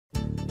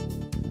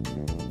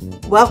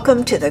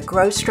Welcome to the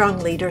Grow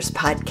Strong Leaders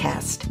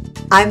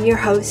podcast. I'm your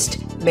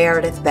host,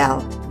 Meredith Bell,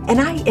 and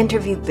I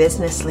interview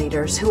business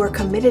leaders who are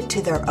committed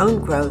to their own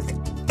growth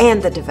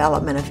and the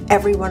development of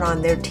everyone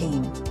on their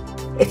team.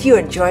 If you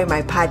enjoy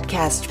my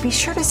podcast, be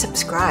sure to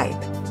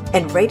subscribe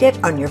and rate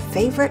it on your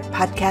favorite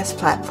podcast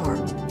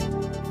platform.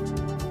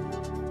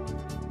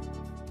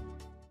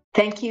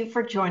 Thank you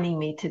for joining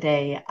me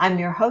today. I'm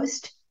your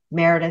host,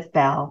 Meredith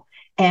Bell.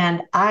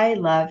 And I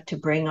love to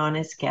bring on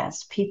as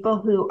guests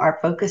people who are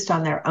focused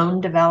on their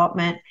own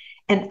development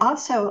and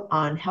also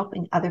on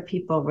helping other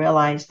people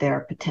realize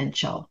their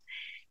potential.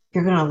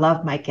 You're going to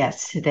love my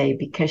guest today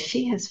because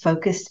she has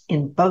focused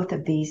in both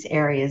of these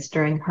areas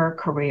during her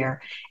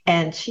career,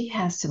 and she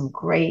has some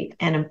great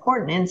and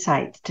important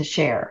insights to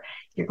share.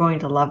 You're going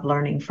to love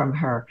learning from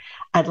her.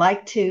 I'd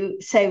like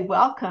to say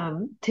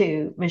welcome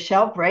to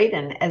Michelle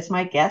Braden as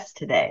my guest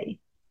today.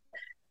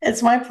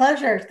 It's my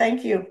pleasure.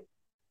 Thank you.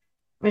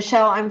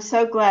 Michelle, I'm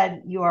so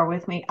glad you are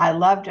with me. I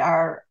loved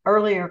our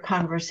earlier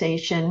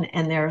conversation,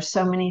 and there are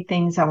so many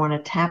things I want to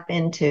tap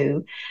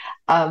into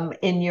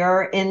in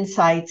your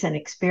insights and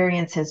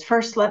experiences.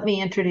 First, let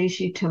me introduce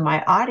you to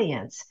my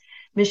audience.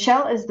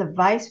 Michelle is the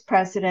Vice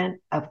President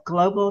of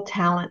Global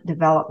Talent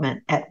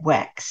Development at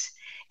WEX,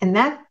 and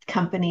that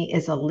company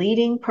is a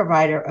leading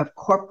provider of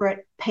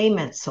corporate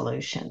payment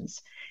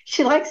solutions.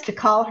 She likes to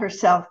call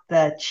herself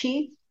the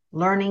Chief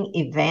Learning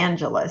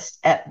Evangelist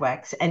at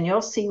WEX, and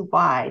you'll see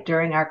why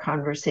during our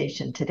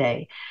conversation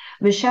today.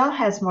 Michelle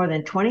has more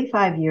than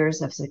 25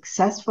 years of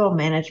successful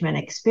management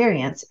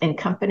experience in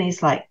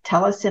companies like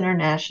TELUS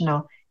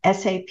International,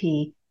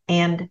 SAP,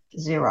 and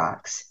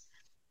Xerox.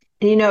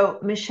 You know,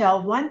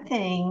 Michelle, one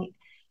thing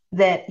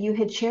that you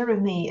had shared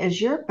with me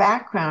is your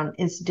background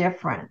is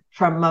different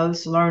from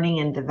most learning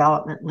and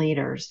development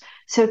leaders.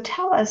 So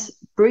tell us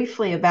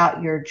briefly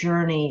about your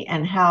journey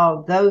and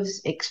how those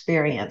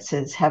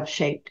experiences have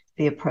shaped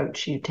the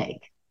approach you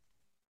take.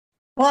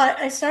 Well,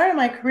 I started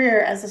my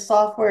career as a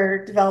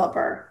software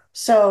developer.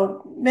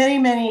 So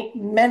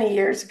many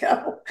years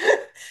ago,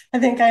 I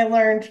think I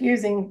learned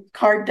using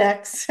card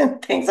decks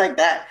and things like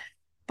that.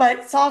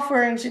 But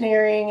software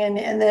engineering,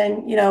 and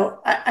then,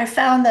 I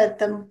found that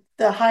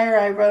the higher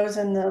I rose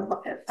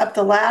up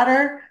the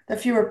ladder, the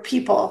fewer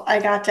people I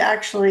got to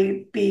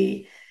actually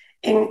be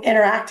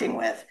interacting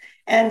with.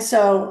 And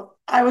so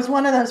I was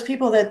one of those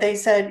people that they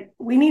said,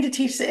 we need to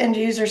teach the end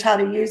users how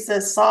to use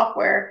this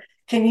software.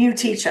 Can you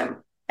teach them?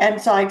 And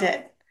so I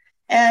did.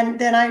 And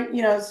then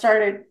I,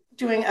 started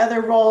doing other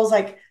roles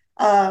like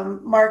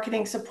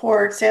marketing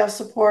support, sales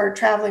support,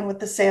 traveling with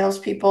the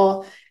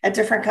salespeople at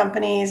different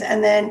companies,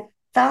 and then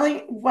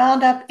finally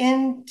wound up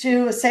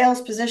into a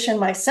sales position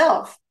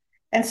myself.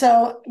 And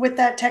so with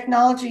that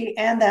technology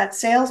and that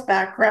sales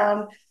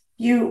background,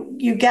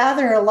 you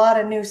gather a lot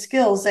of new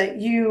skills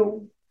that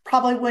you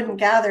probably wouldn't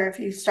gather if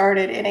you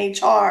started in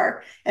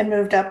HR and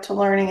moved up to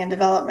learning and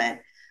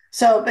development.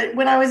 So, but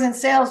when I was in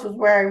sales was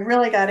where I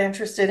really got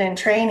interested in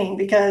training,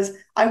 because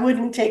I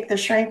wouldn't take the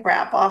shrink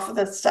wrap off of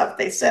the stuff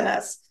they sent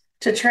us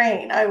to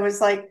train. I was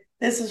like,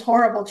 this is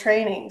horrible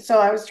training. So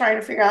I was trying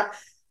to figure out,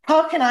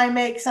 how can I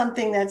make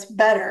something that's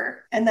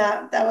better? And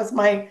that was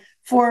my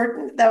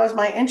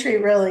entry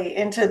really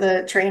into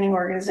the training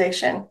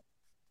organization.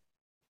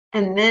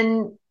 And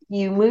then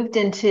you moved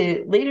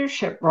into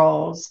leadership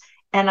roles.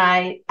 And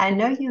I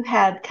know you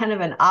had kind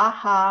of an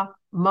aha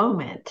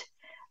moment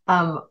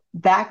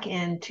back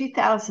in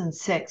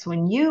 2006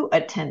 when you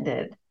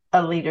attended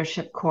a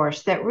leadership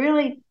course that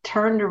really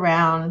turned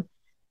around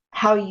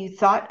how you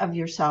thought of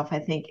yourself, I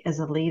think, as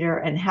a leader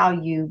and how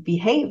you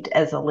behaved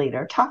as a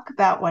leader. Talk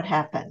about what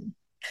happened.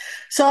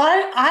 So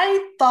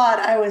I thought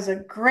I was a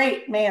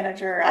great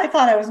manager. I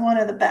thought I was one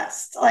of the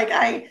best. Like,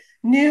 I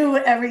knew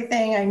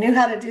everything. I knew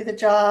how to do the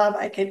job.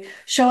 I could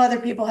show other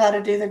people how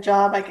to do the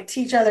job. I could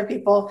teach other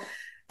people.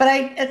 But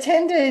I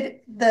attended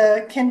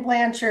the Ken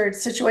Blanchard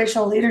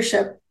situational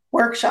leadership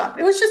workshop.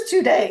 It was just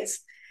 2 days.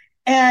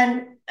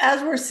 And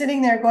as we're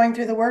sitting there going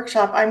through the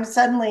workshop, it's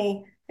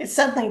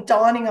suddenly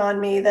dawning on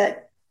me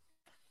that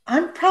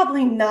I'm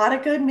probably not a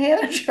good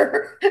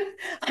manager.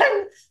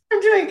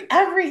 I'm doing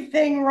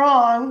everything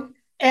wrong.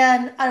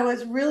 And I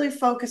was really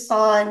focused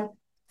on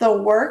the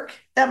work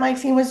that my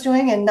team was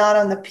doing and not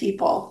on the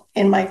people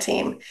in my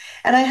team.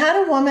 And I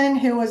had a woman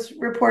who was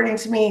reporting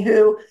to me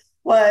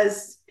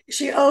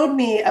she owed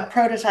me a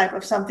prototype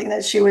of something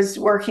that she was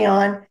working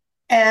on,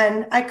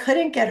 and I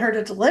couldn't get her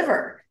to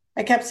deliver.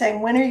 I kept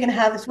saying, when are you going to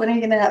have this? When are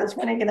you going to have this?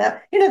 When are you going to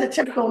have, the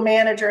typical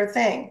manager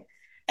thing.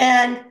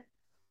 And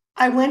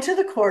I went to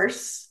the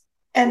course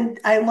and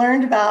I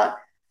learned about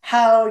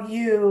how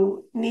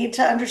you need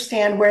to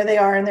understand where they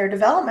are in their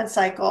development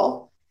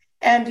cycle.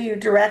 And do you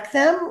direct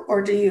them,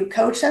 or do you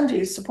coach them? Do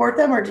you support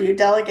them, or do you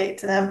delegate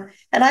to them?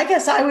 And I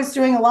guess I was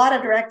doing a lot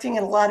of directing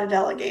and a lot of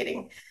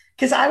delegating,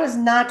 because I was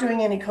not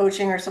doing any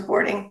coaching or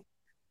supporting.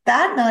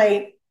 That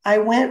night, I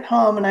went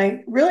home and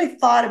I really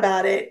thought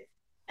about it.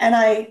 And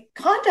I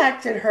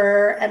contacted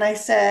her and I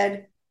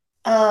said,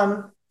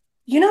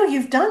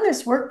 you've done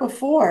this work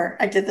before.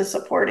 I did the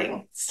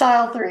supporting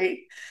style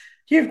 3.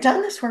 you've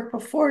done this work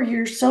before.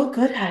 You're so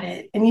good at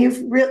it. And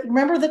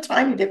remember the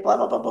time you did blah,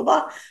 blah, blah, blah,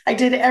 blah. I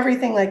did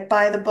everything like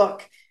by the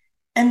book.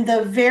 And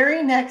the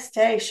very next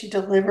day she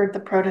delivered the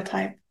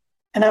prototype.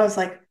 And I was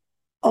like,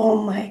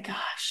 oh my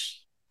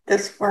gosh,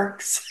 this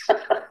works. And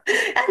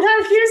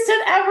I've used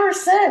it ever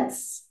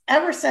since.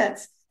 And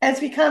it's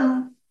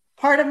become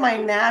part of my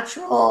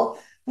natural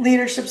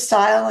leadership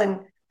style. And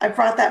I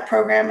brought that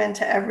program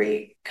into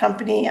every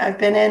company I've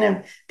been in,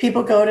 and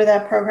people go to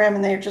that program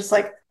and they're just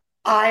like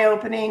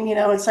eye-opening.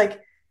 It's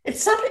like,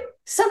 it's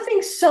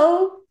something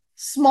so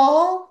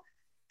small,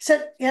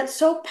 yet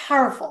so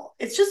powerful.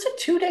 It's just a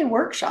 2-day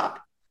workshop.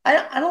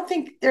 I don't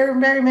think there are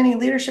very many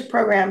leadership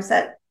programs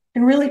that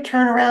can really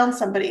turn around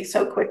somebody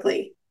so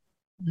quickly.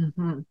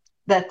 Mm-hmm.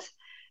 That's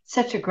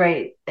such a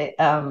great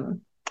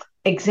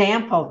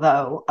example,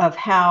 though, of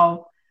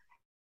how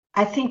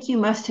I think you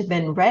must have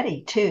been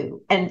ready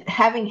too. And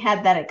having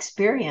had that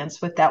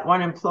experience with that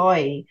one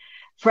employee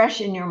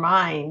fresh in your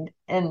mind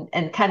and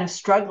kind of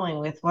struggling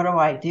with what do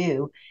I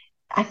do?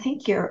 I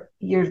think you're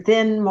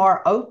then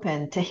more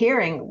open to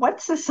hearing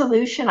what's the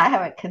solution I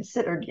haven't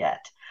considered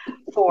yet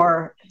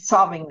for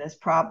solving this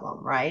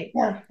problem, right?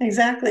 Yeah,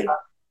 exactly.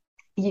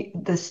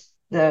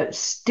 The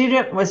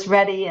student was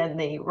ready and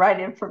the right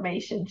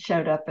information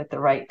showed up at the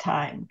right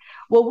time.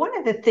 Well, one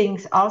of the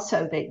things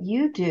also that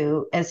you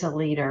do as a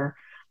leader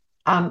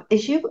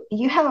is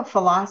you have a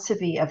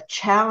philosophy of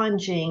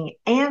challenging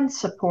and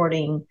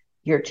supporting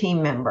your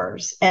team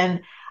members.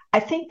 And I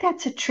think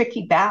that's a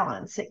tricky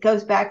balance. It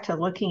goes back to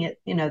looking at,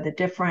 the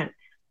different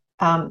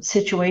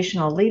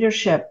situational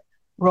leadership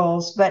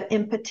roles, but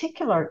in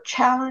particular,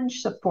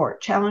 challenge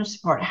support.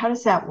 How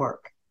does that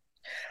work?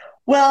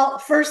 Well,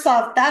 first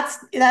off,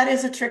 that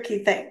is a tricky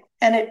thing.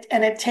 And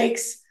it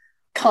takes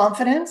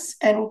confidence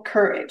and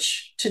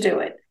courage to do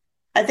it.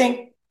 I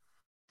think,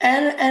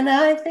 and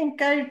I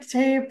think I'd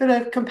say a bit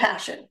of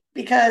compassion,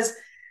 because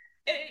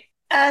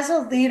as a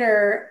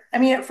leader, I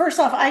mean, first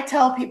off, I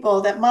tell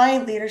people that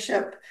my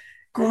leadership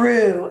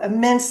grew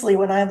immensely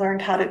when I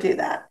learned how to do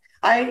that.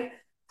 I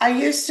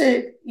used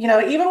to,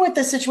 even with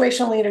the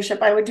situational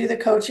leadership, I would do the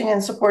coaching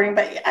and supporting,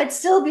 but I'd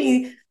still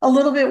be a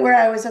little bit where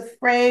I was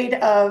afraid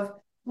of,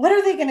 what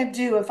are they going to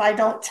do if I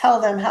don't tell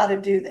them how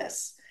to do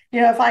this?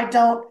 If I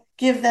don't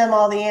give them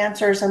all the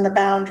answers and the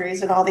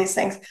boundaries and all these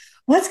things,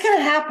 what's going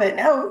to happen?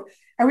 Oh,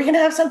 are we going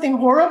to have something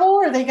horrible?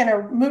 Are they going to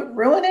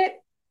ruin it?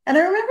 And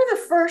I remember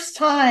the first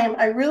time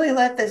I really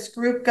let this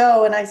group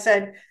go and I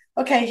said,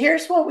 okay,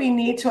 here's what we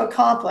need to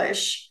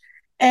accomplish.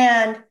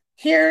 And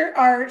here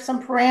are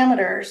some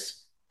parameters.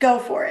 Go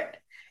for it.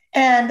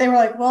 And they were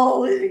like,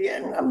 well,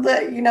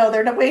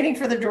 they're not waiting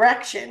for the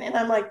direction. And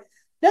I'm like,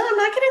 no, I'm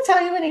not going to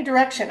tell you any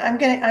direction.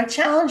 I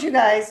challenge you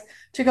guys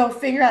to go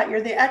figure out.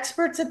 You're the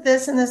experts at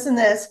this and this and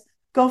this.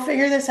 Go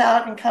figure this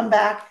out and come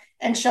back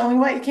and show me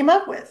what you came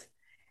up with.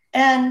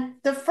 And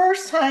the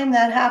first time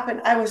that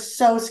happened, I was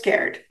so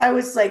scared. I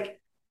was like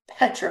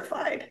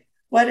petrified.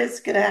 What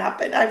is going to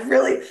happen? I've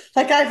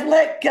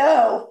let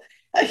go.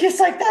 Just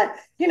like that,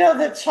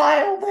 the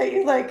child that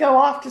you go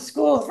off to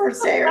school the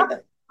first day,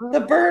 or the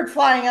bird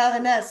flying out of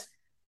the nest.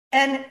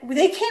 And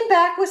they came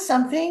back with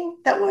something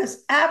that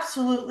was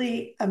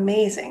absolutely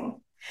amazing.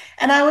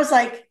 And I was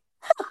like,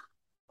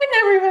 I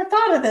never even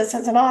thought of this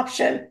as an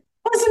option. It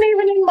wasn't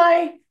even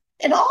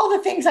in all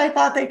the things I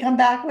thought they'd come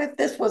back with.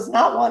 This was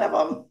not one of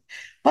them,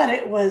 but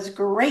it was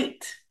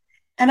great.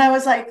 And I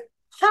was like,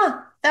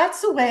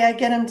 that's the way I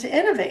get them to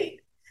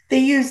innovate. They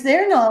use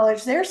their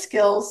knowledge, their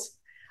skills.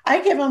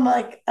 I give them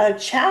like a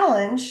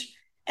challenge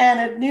and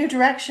a new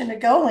direction to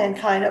go in,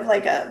 kind of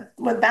like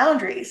with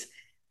boundaries.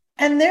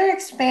 And they're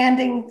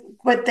expanding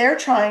what they're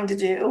trying to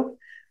do,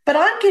 but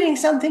I'm getting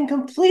something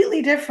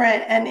completely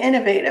different and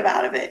innovative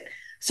out of it.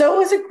 So it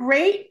was a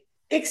great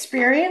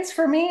experience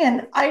for me.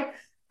 And I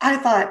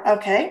thought,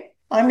 okay,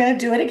 I'm going to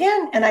do it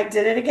again. And I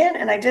did it again.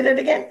 And I did it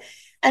again.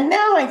 And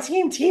now my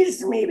team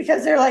teases me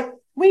because they're like,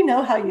 we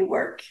know how you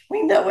work.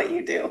 We know what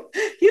you do.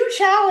 You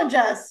challenge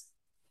us.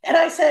 And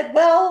I said,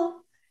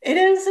 well, it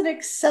is an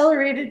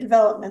accelerated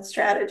development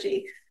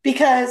strategy,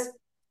 because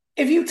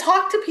if you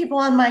talk to people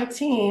on my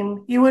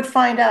team, you would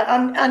find out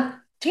on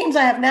teams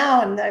I have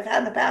now and I've had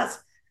in the past,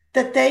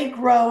 that they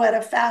grow at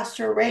a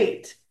faster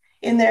rate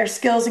in their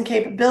skills and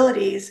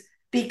capabilities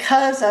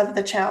because of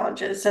the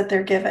challenges that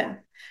they're given,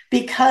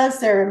 because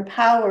they're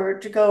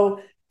empowered to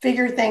go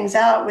figure things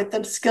out with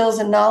the skills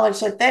and knowledge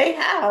that they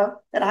have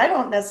that I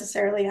don't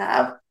necessarily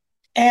have,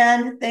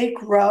 and they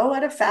grow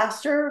at a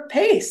faster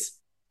pace.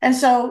 And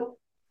so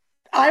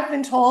I've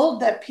been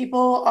told that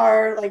people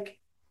are like,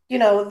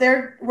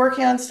 they're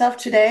working on stuff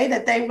today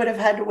that they would have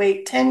had to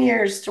wait 10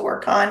 years to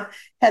work on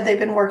had they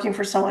been working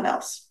for someone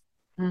else.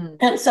 Mm.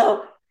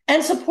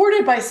 And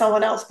supported by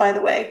someone else, by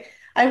the way.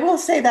 I will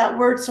say that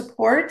word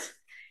support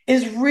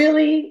is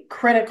really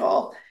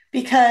critical,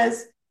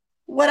 because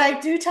what I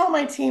do tell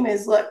my team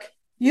is, look,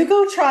 you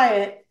go try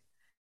it.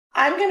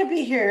 I'm going to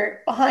be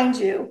here behind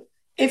you.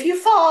 If you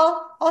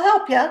fall, I'll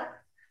help you.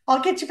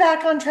 I'll get you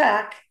back on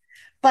track.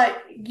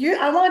 But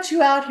I want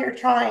you out here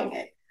trying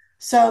it.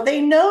 So they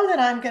know that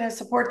I'm going to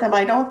support them.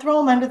 I don't throw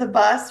them under the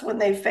bus when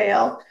they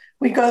fail.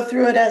 We go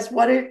through it as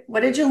what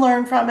did you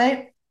learn from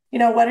it?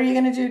 What are you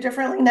going to do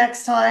differently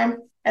next time?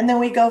 And then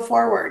we go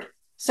forward.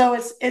 So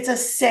it's a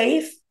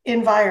safe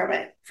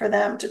environment for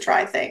them to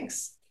try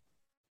things.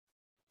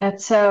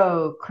 That's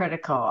so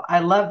critical. I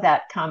love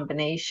that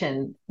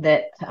combination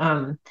that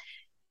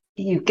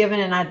you've given,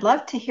 and I'd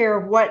love to hear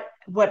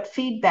what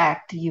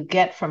feedback do you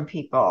get from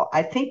people.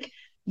 I think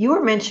you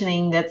were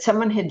mentioning that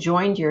someone had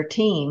joined your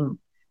team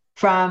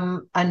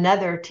from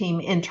another team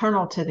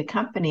internal to the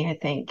company, I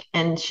think,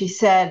 and she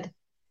said,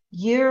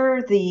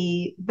 "You're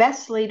the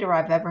best leader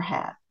I've ever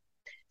had."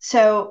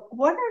 So,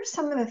 what are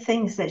some of the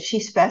things that she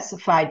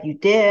specified you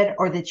did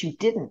or that you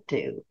didn't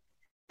do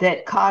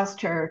that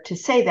caused her to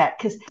say that?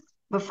 Because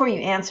before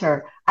you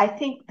answer, I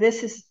think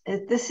this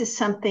is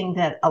something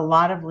that a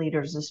lot of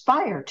leaders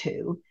aspire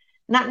to,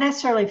 not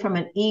necessarily from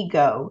an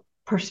ego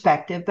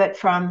perspective, but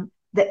from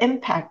the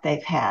impact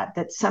they've had,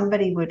 that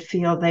somebody would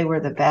feel they were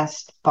the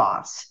best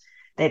boss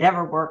they'd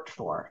ever worked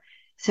for.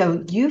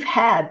 So you've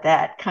had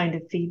that kind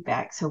of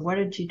feedback. So what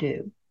did you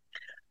do?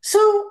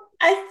 So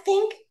I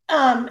think,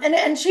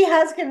 and she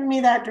has given me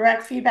that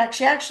direct feedback.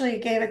 She actually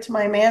gave it to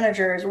my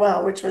manager as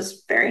well, which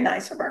was very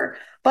nice of her,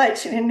 but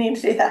she didn't need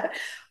to do that.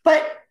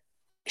 But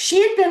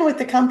she had been with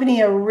the company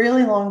a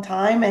really long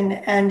time,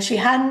 and she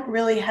hadn't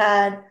really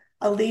had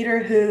a leader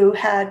who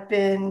had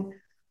been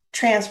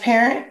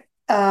transparent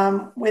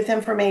with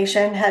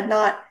information, had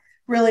not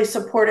really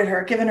supported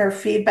her, given her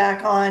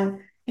feedback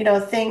on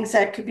things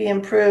that could be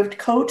improved,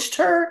 coached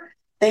her.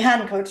 They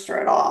hadn't coached her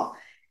at all.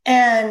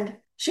 And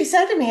she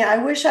said to me, "I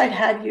wish I'd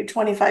had you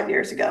 25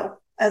 years ago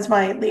as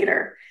my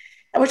leader,"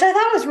 which I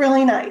thought was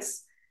really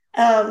nice.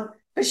 But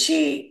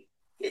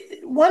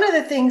one of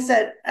the things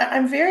that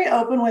I'm very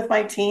open with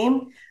my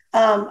team.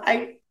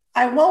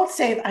 I won't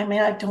say, I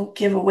mean, I don't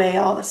give away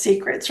all the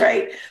secrets,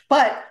 right?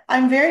 But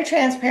I'm very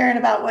transparent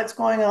about what's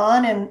going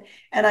on,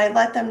 and I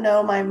let them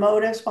know my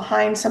motives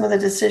behind some of the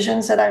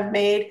decisions that I've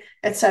made,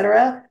 et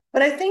cetera.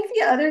 But I think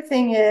the other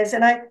thing is,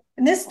 and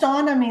this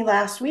dawned on me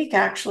last week,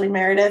 actually,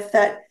 Meredith,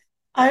 that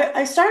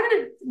I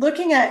started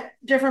looking at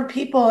different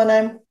people, and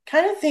I'm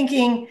kind of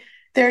thinking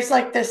there's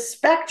like this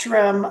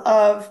spectrum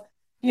of,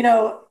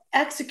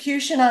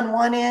 execution on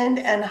one end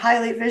and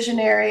highly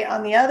visionary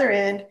on the other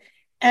end.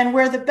 And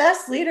where the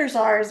best leaders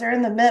are is they're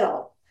in the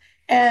middle.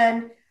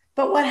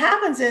 But what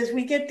happens is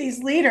we get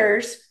these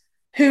leaders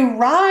who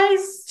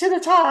rise to the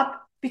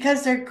top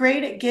because they're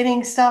great at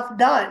getting stuff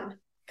done,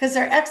 because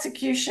they're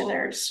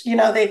executioners.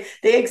 They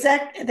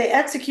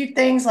execute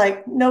things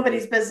like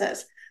nobody's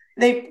business.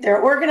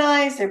 They're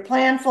organized, they're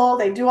planful,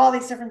 they do all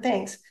these different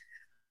things,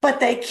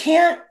 but they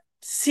can't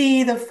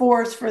see the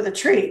forest for the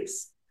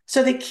trees.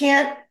 So they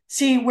can't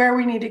see where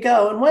we need to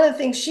go. And one of the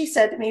things she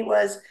said to me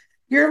was,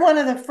 "You're one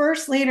of the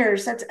first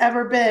leaders that's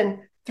ever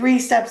been 3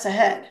 steps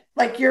ahead.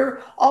 Like,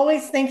 you're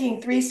always thinking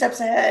 3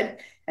 steps ahead.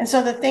 And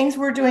so the things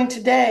we're doing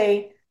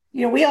today,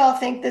 we all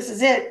think this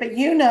is it, but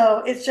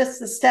it's just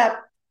the step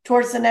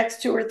towards the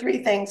next 2 or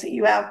 3 things that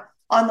you have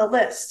on the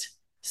list."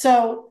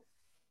 So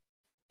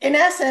in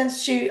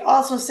essence, she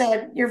also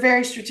said, "You're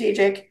very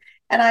strategic."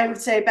 And I would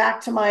say,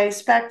 back to my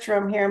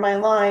spectrum here, my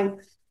line,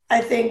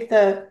 I think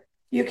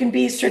you can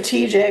be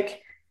strategic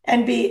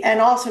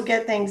and also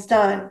get things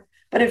done.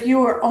 But if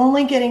you are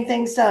only getting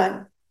things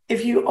done,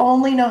 if you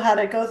only know how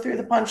to go through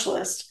the punch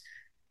list,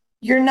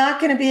 you're not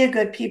going to be a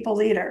good people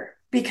leader,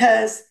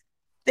 because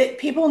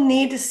people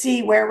need to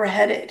see where we're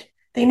headed.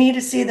 They need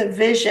to see the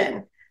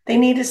vision. They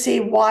need to see,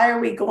 why are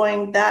we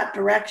going that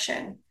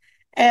direction?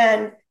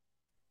 And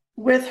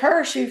with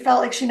her, she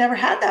felt like she never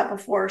had that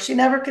before. She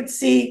never could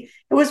see.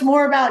 It was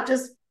more about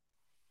just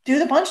do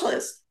the punch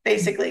list,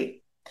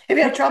 basically. If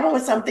you have trouble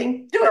with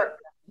something, do it.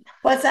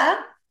 What's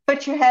that?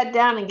 Put your head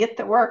down and get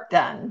the work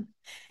done.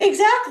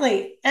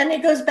 Exactly. And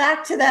it goes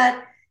back to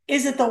that.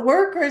 Is it the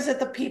work or is it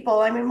the people?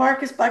 I mean,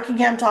 Marcus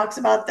Buckingham talks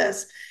about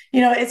this.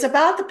 It's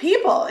about the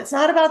people. It's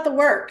not about the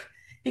work.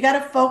 You got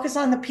to focus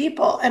on the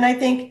people. And I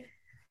think,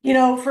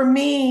 for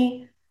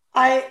me,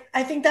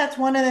 I think that's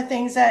one of the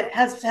things that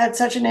has had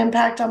such an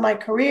impact on my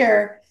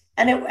career.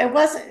 And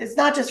it's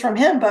not just from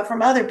him, but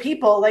from other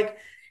people, like,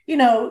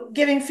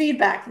 giving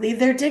feedback, leave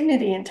their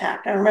dignity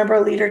intact. I remember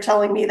a leader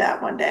telling me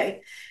that one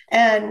day.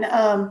 And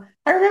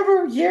I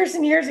remember years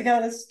and years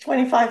ago, this is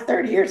 25,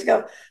 30 years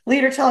ago,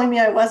 leader telling me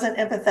I wasn't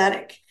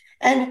empathetic.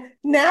 And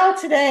now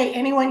today,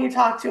 anyone you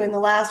talk to in the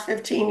last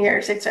 15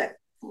 years, they'd say,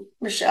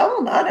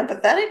 "Michelle, not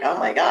empathetic? Oh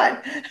my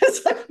God."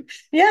 It's like,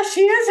 yeah,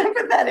 she is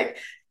empathetic.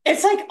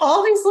 It's like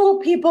all these little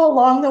people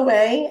along the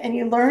way, and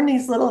you learn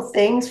these little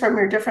things from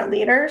your different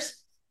leaders.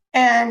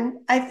 And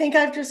I think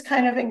I've just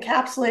kind of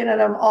encapsulated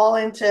them all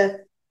into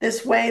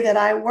this way that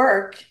I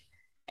work.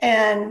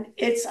 And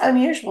it's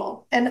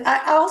unusual. And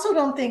I also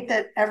don't think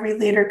that every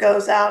leader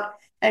goes out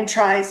and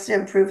tries to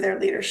improve their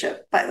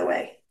leadership, by the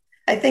way.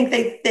 I think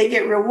they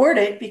get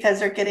rewarded because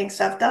they're getting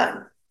stuff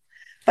done.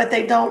 But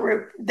they don't,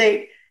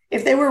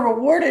 if they were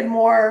rewarded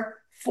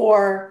more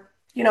for,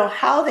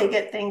 how they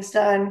get things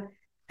done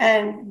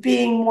and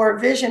being more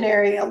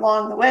visionary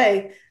along the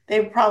way,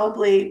 they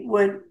probably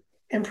would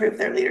improve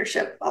their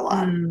leadership a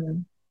lot.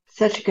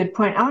 Such a good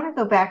point. I want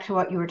to go back to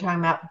what you were talking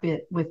about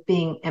with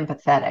being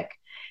empathetic,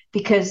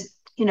 because,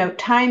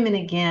 time and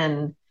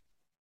again,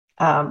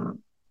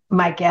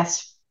 my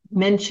guests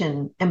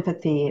mention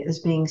empathy as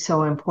being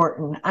so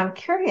important. I'm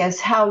curious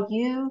how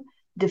you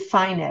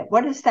define it.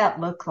 What does that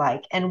look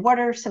like? And what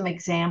are some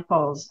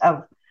examples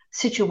of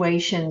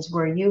situations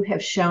where you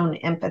have shown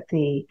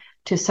empathy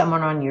to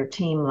someone on your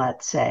team,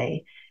 let's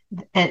say,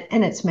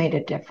 and it's made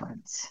a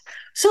difference?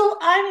 So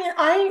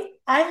I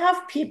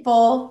have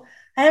people,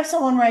 I have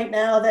someone right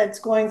now that's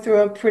going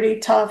through a pretty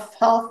tough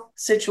health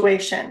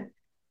situation.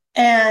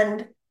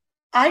 And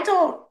I'm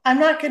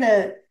not going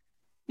to,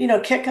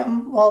 kick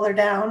them while they're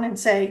down and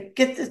say,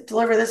 get this,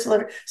 deliver this,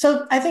 deliver.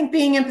 So I think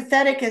being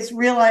empathetic is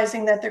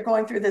realizing that they're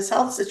going through this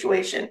health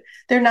situation.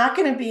 They're not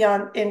going to be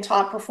in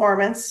top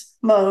performance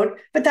mode,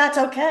 but that's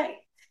okay.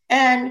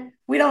 And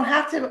we don't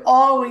have to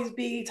always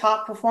be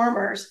top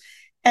performers.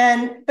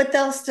 But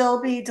they'll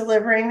still be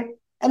delivering.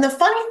 And the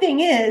funny thing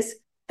is,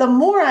 the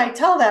more I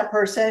tell that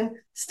person,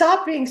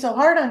 stop being so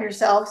hard on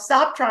yourself,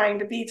 stop trying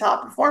to be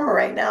top performer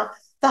right now,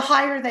 the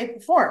higher they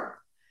perform.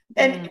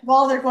 And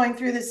while they're going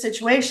through this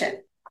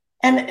situation.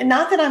 And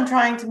not that I'm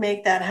trying to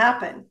make that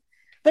happen,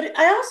 but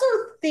I also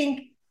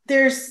think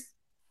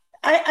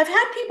I've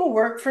had people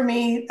work for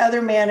me,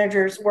 other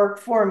managers work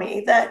for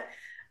me that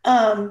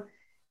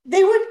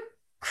they would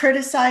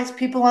criticize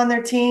people on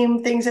their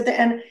team, things at the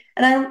end.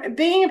 And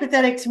being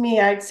empathetic to me,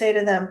 I'd say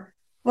to them,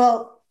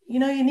 well, you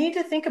need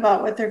to think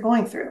about what they're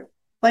going through.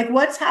 Like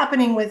what's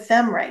happening with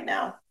them right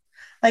now.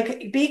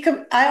 Like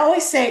I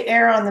always say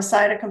err on the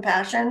side of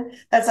compassion.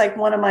 That's like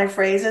one of my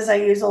phrases I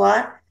use a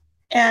lot.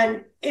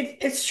 And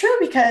it's true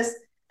because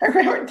I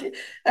remember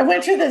I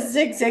went to the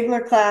Zig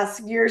Ziglar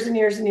class years and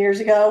years and years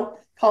ago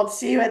called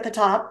See You at the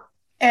Top.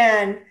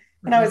 And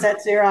when I was at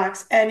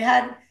Xerox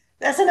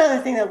that's another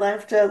thing that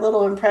left a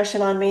little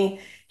impression on me.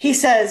 He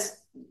says,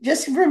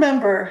 just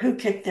remember who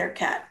kicked their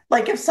cat.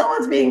 Like if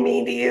someone's being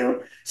mean to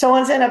you,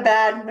 someone's in a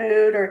bad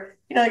mood, or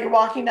you're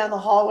walking down the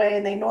hallway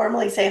and they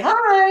normally say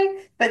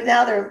hi, but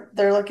now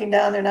they're looking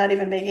down, they're not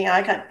even making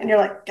eye contact, and you're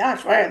like,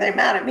 gosh, why are they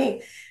mad at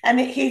me? And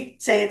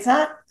he'd say, it's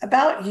not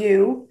about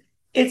you,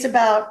 it's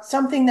about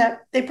something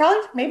that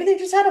maybe they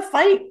just had a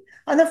fight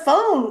on the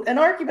phone, an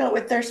argument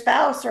with their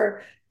spouse,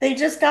 or they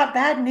just got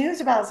bad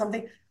news about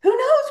something. Who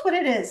knows what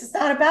it is? It's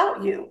not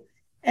about you.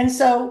 And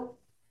so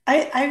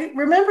I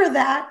remember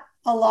that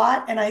a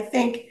lot. And I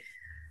think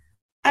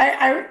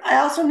I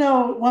also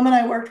know a woman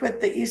I worked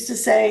with that used to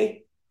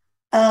say,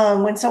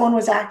 when someone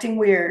was acting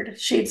weird,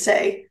 she'd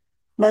say,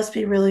 must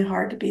be really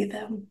hard to be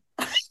them.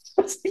 I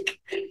was like,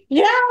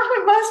 yeah,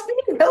 it must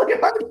be really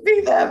hard to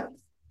be them.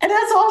 And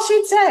that's all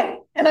she'd say.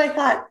 And I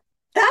thought,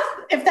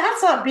 if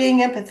that's not being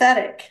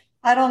empathetic,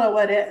 I don't know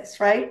what is,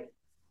 right?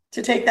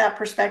 To take that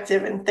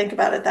perspective and think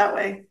about it that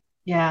way.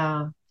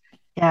 Yeah.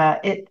 Yeah.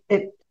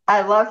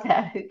 I love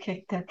that. Who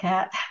kicked the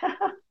cat?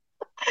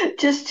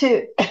 Just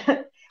to,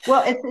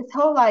 well, it's this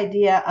whole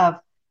idea of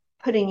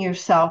putting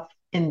yourself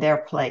in their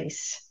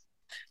place.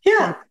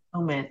 Yeah. For a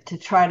moment to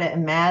try to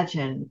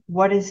imagine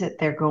what is it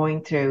they're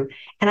going through.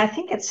 And I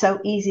think it's so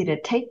easy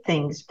to take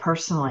things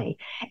personally.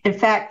 In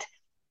fact,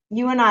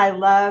 you and I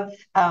love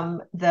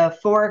the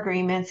 4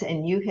 agreements,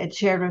 and you had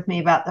shared with me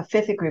about the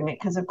 5th agreement,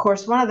 because of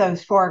course, one of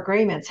those 4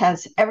 agreements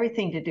has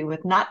everything to do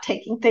with not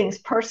taking things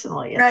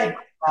personally. It's right.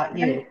 about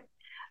you. Right.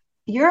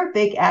 You're a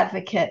big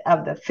advocate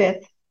of the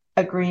 5th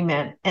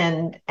agreement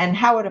and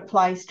how it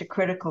applies to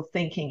critical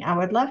thinking. I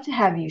would love to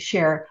have you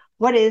share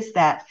what is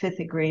that 5th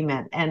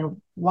agreement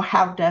and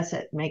how does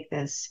it make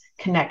this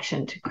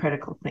connection to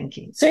critical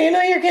thinking? So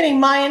you're getting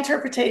my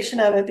interpretation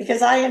of it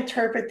because I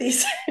interpret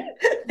these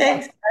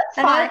things.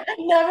 And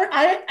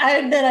I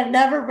admit I've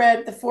never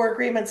read the 4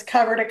 agreements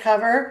cover to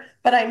cover,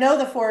 but I know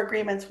the 4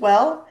 agreements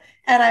well,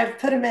 and I've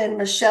put them in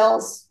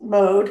Michelle's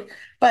mode.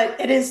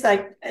 But it is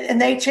like, and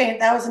they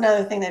changed. That was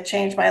another thing that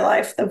changed my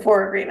life, the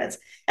 4 agreements.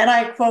 And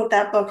I quote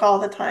that book all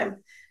the time.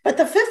 But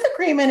the 5th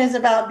agreement is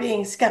about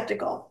being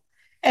skeptical.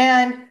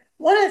 And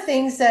one of the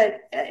things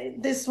that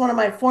this is one of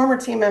my former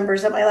team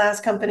members at my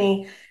last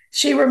company,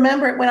 she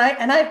remembered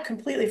I've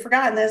completely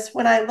forgotten this,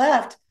 when I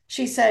left,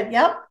 she said,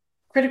 yep,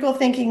 critical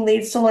thinking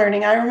leads to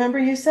learning. I remember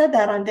you said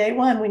that on day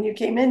 1 when you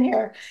came in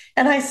here.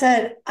 And I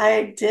said,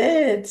 I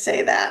did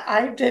say that.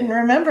 I didn't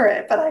remember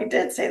it, but I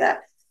did say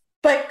that.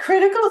 But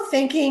critical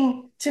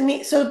thinking to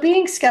me, so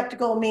being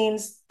skeptical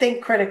means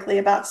think critically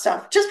about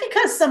stuff. Just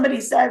because somebody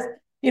says,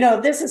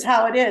 this is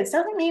how it is,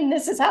 doesn't mean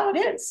this is how it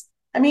is.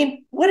 I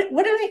mean, what do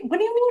you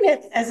mean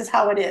it as is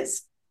how it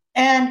is?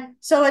 And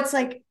so it's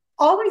like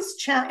always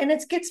and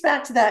it gets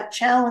back to that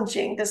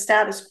challenging the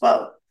status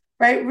quo,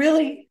 right?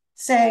 Really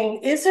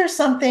saying, is there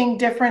something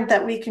different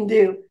that we can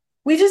do?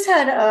 We just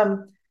had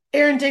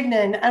Aaron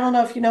Dignan. I don't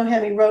know if you know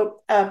him. He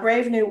wrote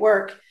Brave New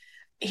Work.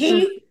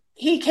 He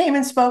came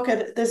and spoke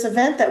at this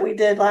event that we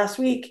did last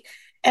week,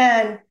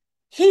 and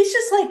he's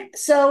just like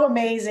so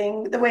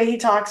amazing the way he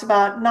talks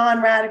about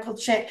non-radical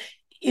change.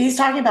 he's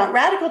talking about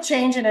radical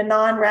change in a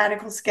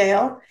non-radical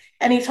scale.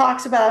 And he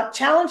talks about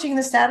challenging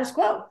the status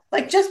quo.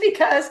 Like just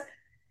because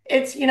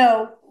it's,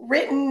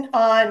 written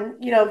on,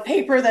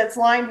 paper that's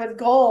lined with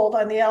gold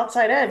on the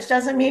outside edge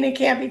doesn't mean it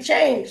can't be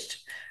changed.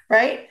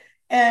 Right.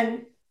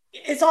 And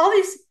it's all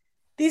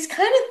these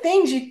kind of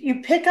things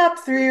you pick up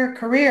through your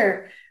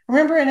career.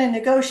 Remember in a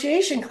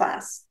negotiation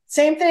class,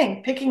 same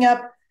thing, picking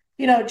up,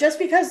 just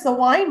because the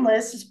wine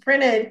list is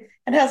printed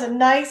and has a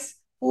nice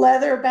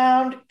leather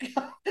bound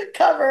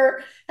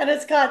cover and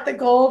it's got the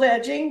gold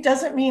edging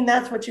doesn't mean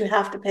that's what you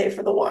have to pay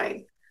for the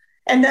wine.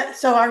 And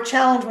so our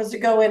challenge was to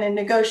go in and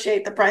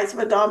negotiate the price of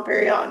a Dom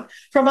Perignon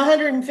from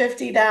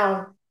 150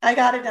 down. I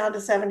got it down to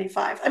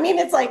 75. I mean,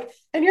 it's like,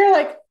 and you're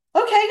like,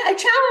 okay, I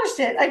challenged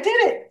it. I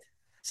did it.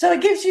 So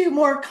it gives you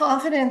more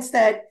confidence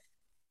that,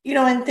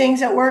 in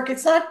things at work,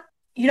 it's not,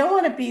 you don't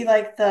want to be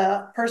like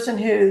the person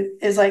who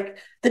is like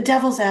the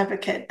devil's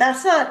advocate.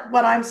 That's not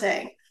what I'm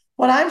saying.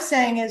 What I'm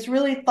saying is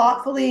really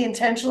thoughtfully,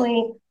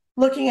 intentionally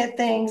looking at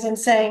things and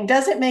saying,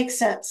 does it make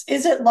sense?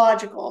 Is it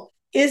logical?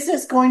 Is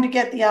this going to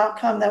get the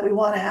outcome that we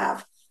want to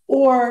have?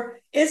 Or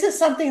is it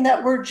something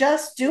that we're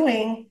just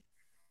doing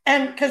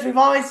and because we've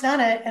always done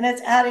it and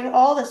it's adding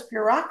all this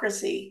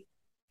bureaucracy?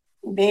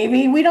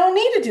 Maybe we don't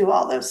need to do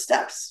all those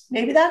steps.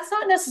 Maybe that's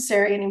not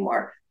necessary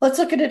anymore. Let's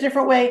look at a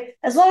different way.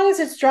 As long as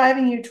it's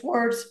driving you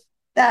towards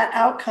that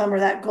outcome or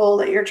that goal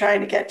that you're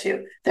trying to get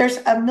to, there's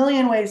a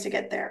million ways to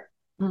get there.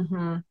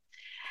 Mm-hmm.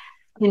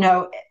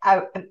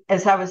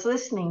 As I was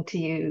listening to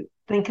you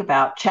think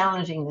about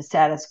challenging the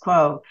status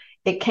quo,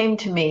 it came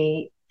to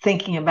me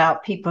thinking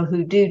about people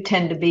who do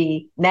tend to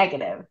be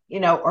negative,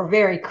 or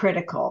very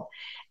critical.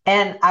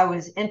 And I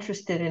was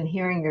interested in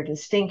hearing your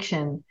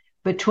distinction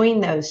between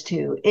those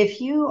two.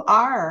 If you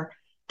are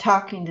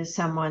talking to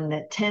someone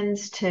that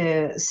tends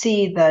to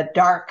see the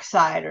dark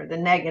side or the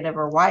negative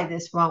or why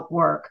this won't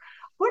work,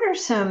 what are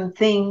some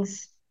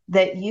things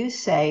that you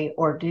say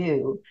or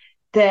do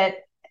that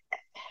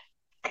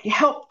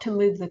help to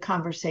move the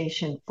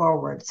conversation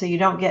forward so you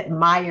don't get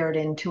mired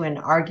into an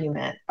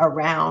argument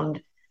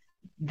around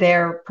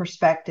their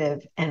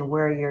perspective and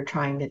where you're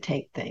trying to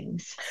take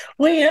things?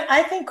 Well,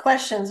 I think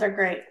questions are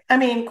great. I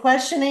mean,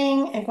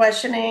 questioning and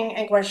questioning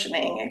and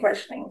questioning and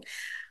questioning.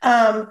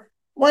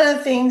 One of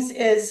the things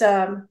is,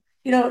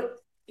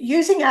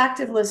 using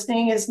active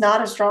listening is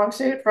not a strong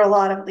suit for a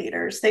lot of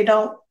leaders. They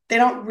don't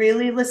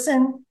really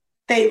listen.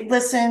 They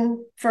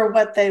listen for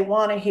what they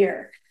want to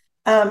hear.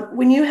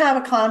 When you have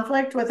a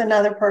conflict with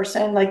another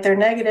person, like they're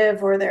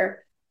negative or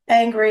they're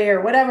angry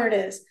or whatever it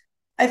is,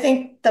 I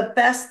think the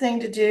best thing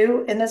to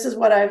do, and this is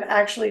what I've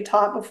actually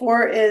taught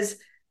before, is,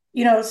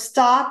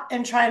 stop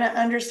and try to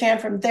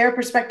understand from their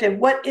perspective,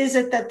 what is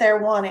it that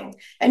they're wanting?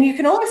 And you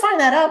can only find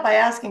that out by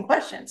asking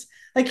questions.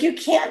 Like you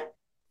can't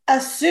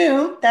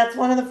assume, that's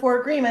one of the 4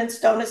 agreements,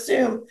 don't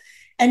assume.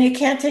 And you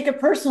can't take it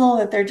personal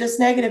that they're just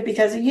negative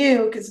because of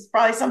you, because it's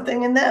probably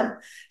something in them.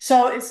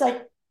 So it's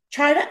like,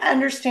 try to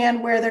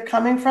understand where they're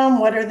coming from.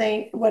 What are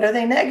they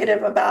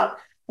negative about?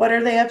 What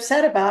are they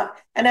upset about?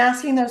 And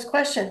asking those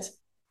questions.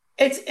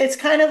 It's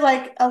kind of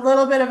like a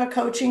little bit of a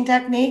coaching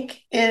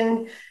technique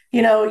in,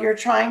 you're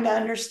trying to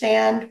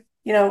understand,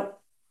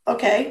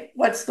 okay,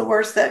 what's the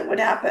worst that would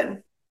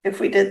happen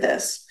if we did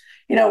this?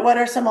 What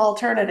are some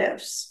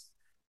alternatives?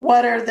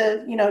 What are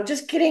the,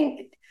 just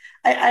kidding.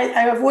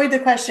 I avoid the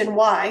question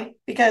why,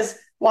 because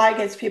why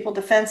gets people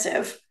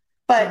defensive,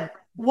 but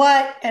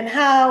what and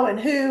how and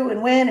who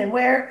and when and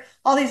where,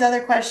 all these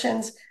other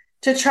questions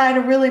to try to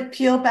really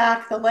peel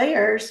back the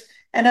layers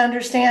and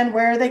understand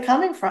where are they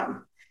coming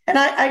from. And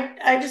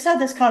I just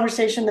had this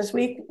conversation this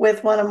week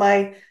with one of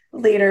my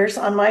leaders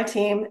on my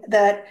team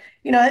that,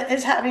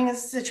 is having a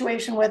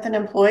situation with an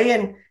employee.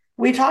 And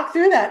we talked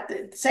through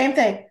that same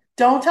thing.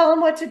 Don't tell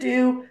them what to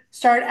do.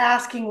 Start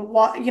asking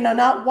what,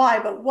 not why,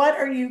 but what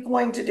are you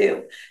going to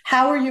do?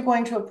 How are you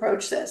going to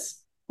approach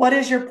this? What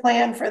is your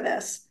plan for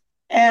this?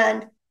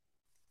 And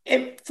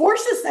it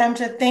forces them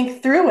to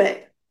think through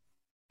it.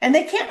 And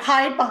they can't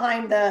hide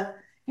behind the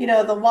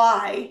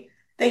why.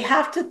 They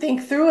have to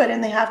think through it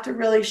and they have to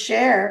really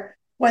share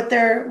what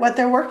they're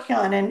working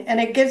on. And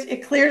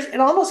it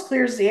almost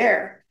clears the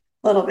air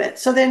a little bit.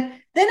 So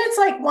then it's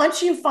like,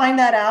 once you find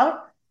that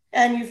out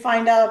and you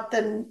find out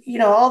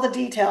all the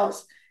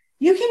details,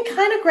 you can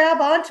kind of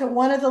grab onto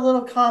one of the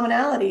little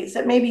commonalities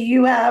that maybe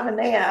you have and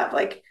they have,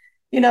 and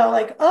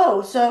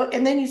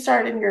then you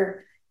start in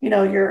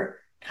your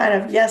kind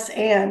of yes,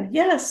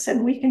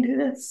 and we can do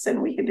this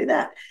and we can do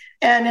that.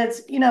 And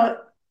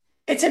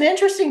it's an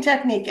interesting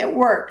technique. It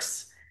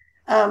works.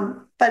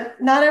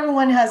 But not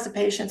everyone has the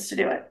patience to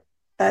do it,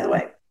 by the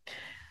way.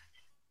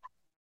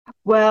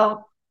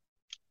 Well,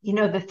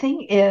 the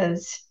thing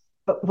is,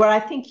 what I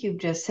think you've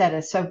just said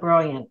is so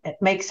brilliant. It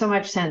makes so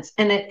much sense.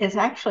 And it is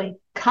actually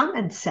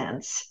common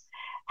sense.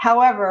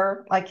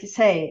 However, like you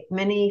say,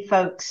 many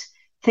folks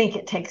think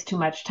it takes too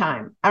much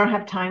time. I don't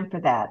have time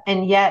for that.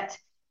 And yet,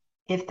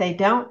 if they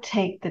don't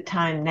take the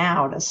time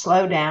now to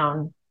slow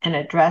down and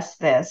address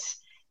this,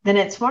 then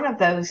it's one of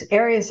those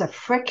areas of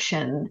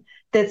friction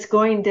that's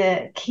going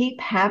to keep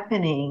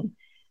happening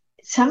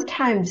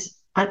sometimes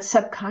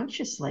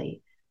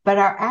subconsciously, but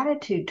our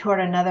attitude toward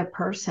another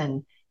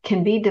person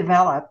can be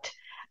developed,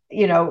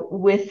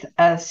 with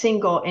a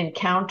single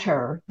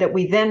encounter that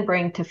we then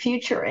bring to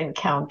future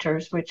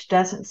encounters, which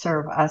doesn't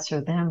serve us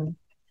or them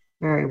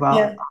very well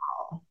at Yeah,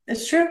 all.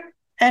 it's true.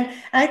 And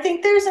I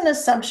think there's an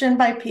assumption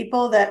by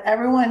people that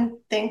everyone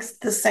thinks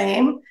the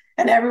same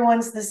and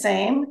everyone's the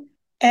same.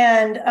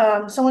 And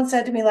someone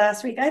said to me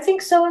last week, I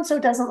think so and so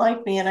doesn't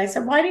like me. And I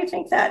said, why do you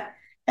think that?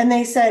 And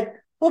they said,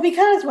 well,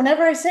 because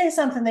whenever I say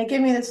something, they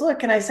give me this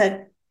look. And I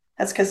said,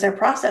 that's because they're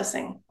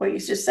processing what you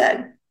just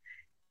said.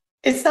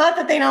 It's not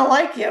that they don't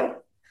like you,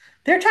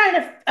 they're trying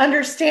to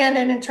understand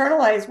and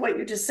internalize what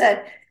you just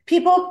said.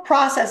 People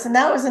process, and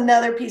that was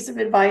another piece of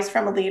advice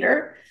from a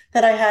leader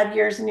that I had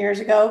years and years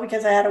ago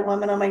because I had a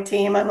woman on my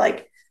team. I'm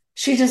like,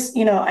 she just,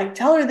 I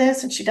tell her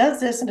this and she does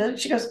this and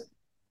she goes,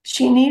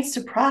 she needs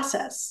to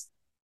process,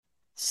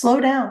 slow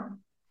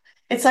down.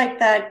 It's like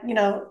that,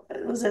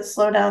 was it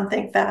Slow Down,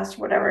 Think Fast,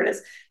 whatever it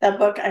is, that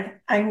book.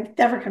 I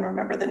never can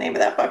remember the name of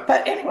that book.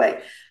 But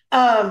anyway,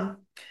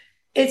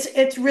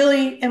 it's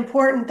really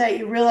important that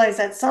you realize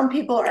that some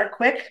people are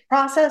quick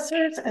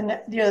processors and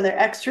they're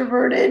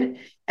extroverted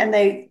and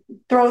they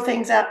throw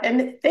things out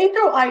and they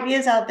throw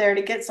ideas out there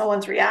to get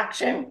someone's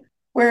reaction,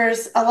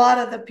 whereas a lot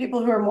of the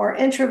people who are more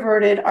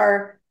introverted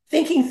are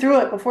thinking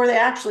through it before they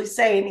actually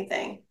say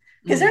anything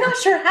because they're not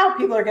sure how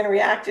people are going to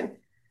react, and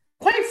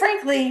quite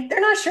frankly they're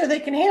not sure they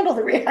can handle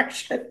the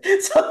reaction.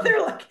 So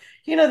they're like,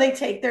 they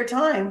take their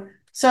time.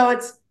 So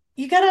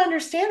you got to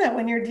understand that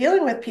when you're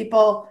dealing with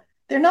people,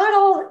 we're not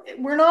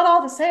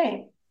all the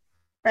same,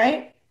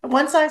 right?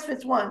 One size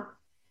fits one.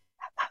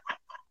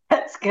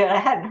 That's good. I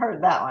hadn't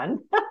heard that one.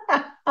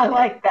 I Yeah.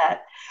 like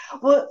that.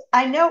 Well,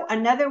 I know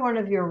another one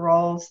of your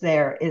roles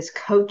there is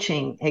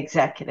coaching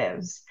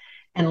executives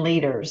and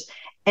leaders.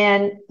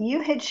 And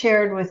you had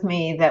shared with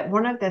me that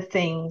one of the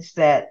things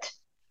that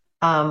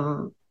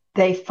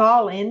they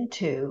fall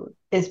into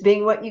is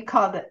being what you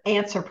call the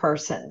answer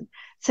person.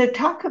 So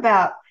talk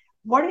about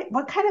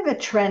what kind of a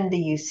trend do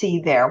you see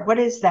there? What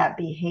is that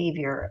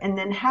behavior? And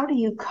then how do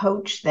you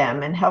coach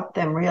them and help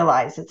them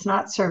realize it's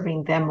not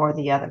serving them or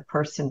the other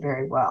person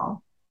very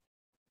well?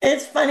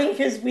 It's funny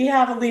because we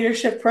have a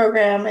leadership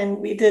program and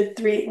we do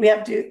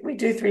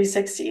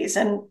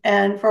 360s,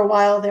 and for a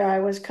while there I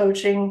was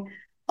coaching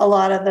a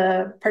lot of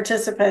the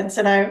participants,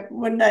 and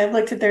when I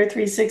looked at their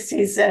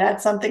 360s, it had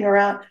something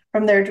around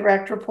from their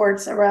direct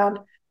reports around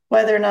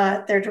whether or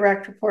not their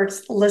direct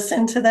reports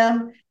listen to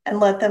them and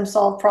let them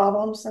solve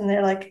problems. And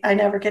they're like, I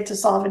never get to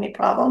solve any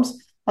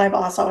problems. My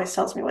boss always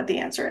tells me what the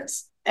answer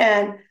is.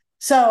 And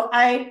so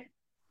I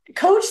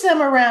coach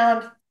them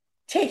around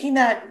taking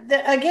that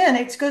again,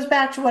 it goes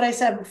back to what I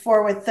said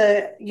before with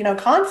the,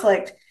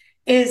 conflict,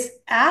 is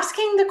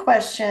asking the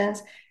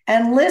questions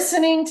and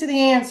listening to the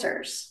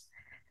answers.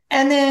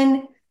 And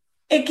then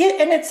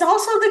and it's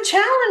also the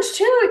challenge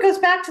too. It goes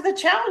back to the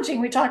challenging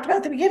we talked about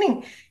at the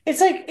beginning. It's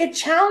like it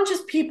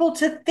challenges people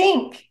to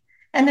think.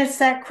 And it's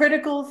that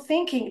critical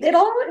thinking.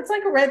 It's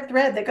like a red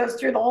thread that goes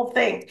through the whole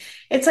thing.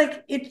 It's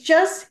like it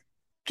just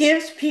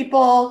gives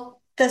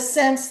people the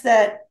sense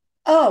that,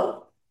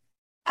 oh,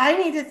 I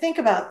need to think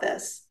about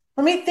this.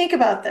 Let me think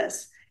about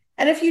this.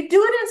 And if you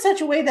do it in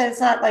such a way that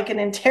it's not like an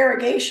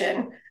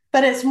interrogation,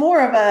 but it's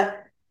more of a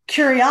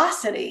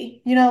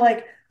curiosity,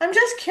 like, I'm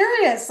just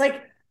curious,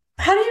 like,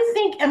 how do you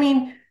think? I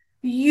mean,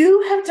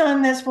 you have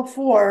done this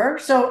before,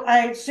 so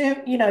I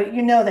assume,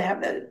 they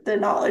have the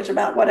knowledge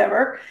about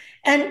whatever,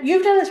 and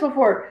you've done this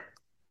before.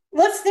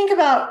 Let's think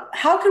about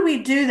how could we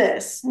do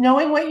this,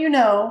 knowing what you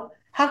know,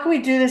 how can we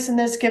do this in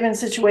this given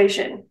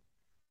situation?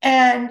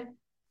 And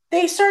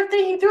they start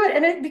thinking through it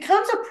and it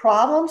becomes a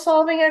problem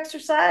solving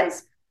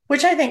exercise,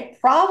 which I think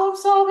problem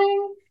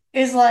solving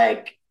is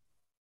like,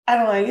 I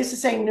don't know, I used to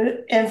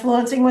say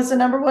influencing was the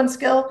number one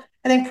skill.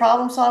 I think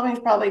problem solving is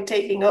probably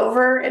taking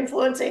over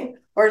influencing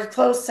or a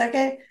close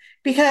second,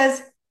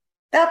 because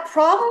that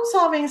problem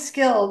solving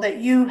skill that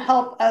you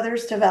help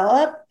others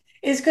develop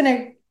is going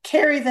to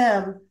carry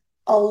them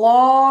a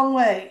long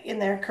way in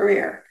their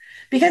career,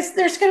 because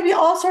there's going to be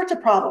all sorts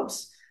of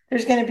problems.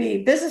 There's going to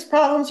be business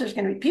problems, there's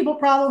going to be people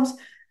problems,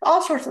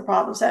 all sorts of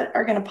problems that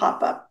are going to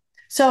pop up.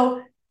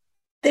 So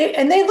they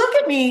look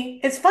at me.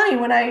 It's funny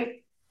when I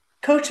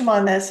coach them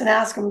on this and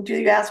ask them, do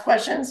you ask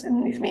questions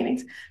in these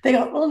meetings? They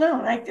go, well,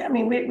 no, I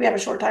mean, we have a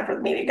short time for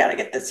the meeting. Got to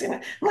get this in.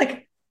 I'm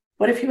like,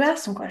 what if you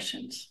asked some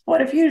questions?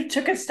 What if you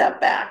took a step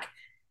back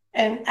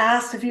and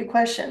asked a few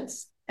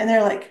questions? And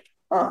they're like,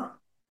 oh,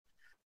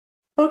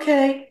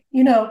 okay,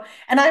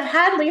 and I've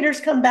had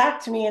leaders come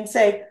back to me and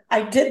say,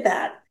 I did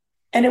that.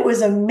 And it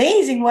was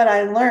amazing what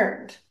I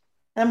learned.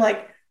 And I'm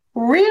like,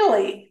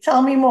 really?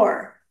 Tell me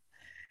more.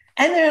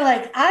 And they're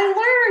like,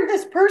 I learned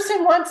this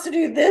person wants to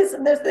do this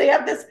and this, they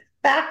have this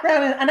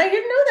background, and I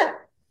didn't know that.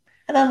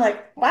 And I'm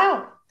like,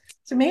 wow,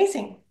 it's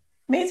amazing.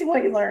 Amazing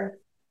what you learn.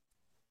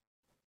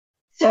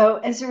 So,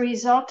 as a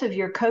result of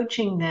your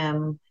coaching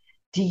them,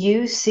 do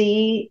you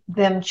see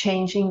them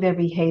changing their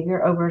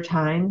behavior over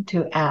time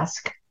to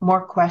ask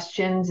more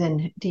questions?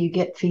 And do you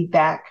get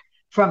feedback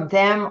from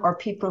them or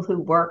people who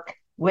work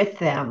with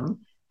them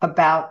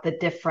about the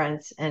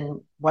difference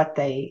and what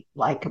they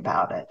like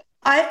about it?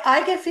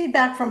 I get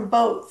feedback from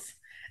both.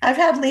 I've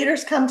had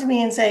leaders come to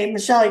me and say,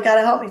 Michelle, you got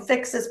to help me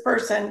fix this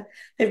person.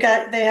 They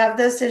have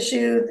this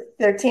issue,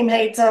 their team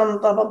hates them,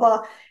 blah, blah,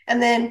 blah.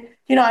 And then,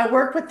 I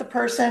work with the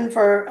person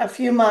for a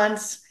few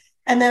months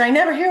and then I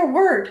never hear a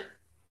word.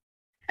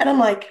 And I'm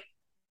like,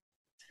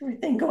 is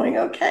everything going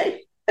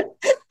okay? And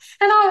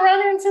I'll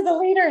run into the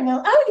leader and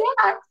go, oh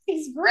yeah,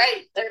 he's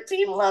great. Their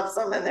team loves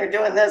him and they're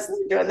doing this and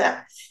they're doing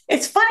that.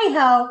 It's funny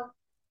how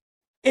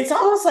it's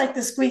almost like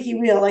the squeaky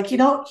wheel. Like you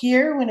don't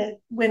hear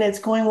when it's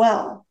going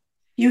well.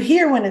 You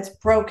hear when it's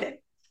broken.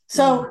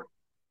 So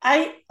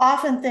I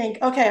often think,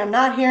 okay, I'm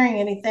not hearing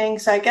anything,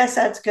 so I guess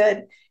that's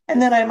good.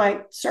 And then I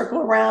might circle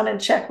around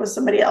and check with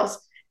somebody else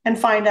and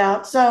find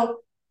out. So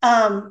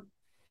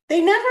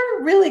they never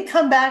really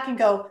come back and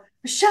go,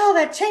 Michelle,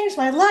 that changed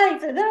my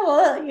life. And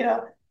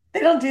they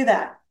don't do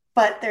that.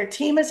 But their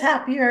team is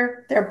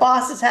happier, their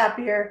boss is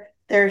happier,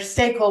 their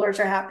stakeholders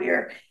are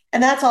happier.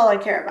 And that's all I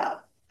care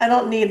about. I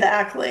don't need the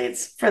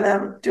accolades for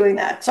them doing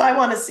that. So I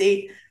want to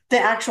see the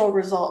actual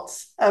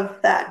results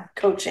of that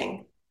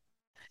coaching.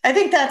 I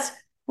think that's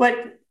what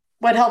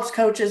helps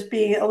coaches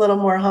be a little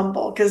more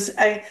humble, because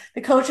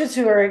the coaches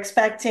who are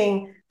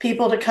expecting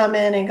people to come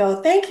in and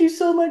go, thank you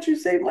so much, you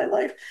saved my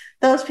life.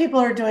 Those people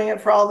are doing it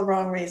for all the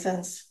wrong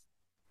reasons.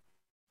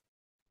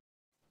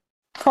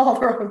 All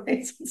the wrong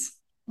reasons.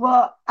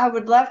 Well, I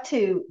would love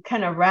to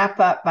kind of wrap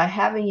up by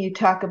having you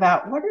talk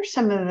about what are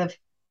some of the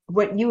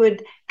what you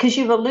would, because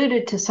you've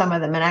alluded to some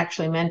of them and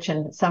actually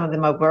mentioned some of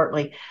them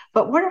overtly,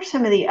 but what are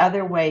some of the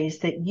other ways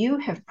that you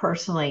have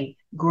personally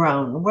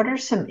grown? What are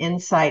some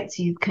insights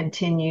you've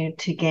continued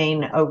to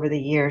gain over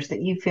the years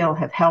that you feel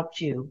have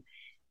helped you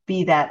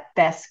be that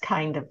best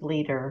kind of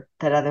leader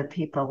that other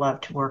people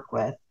love to work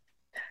with?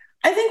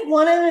 I think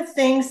one of the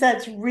things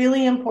that's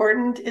really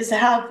important is to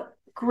have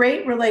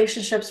great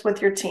relationships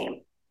with your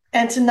team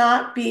and to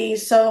not be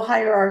so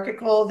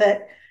hierarchical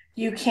that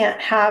you can't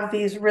have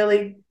these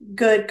really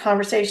good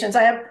conversations.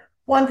 I have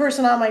one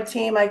person on my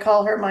team, I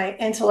call her my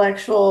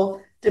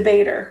intellectual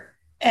debater,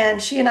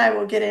 and she and I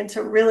will get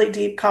into really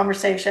deep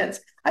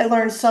conversations. I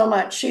learned so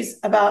much. She's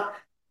about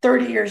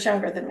 30 years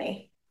younger than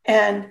me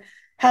and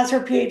has her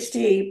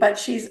PhD,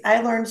 but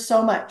I learned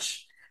so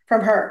much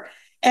from her.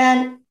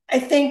 And I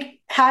think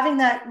having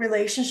that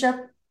relationship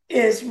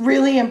is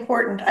really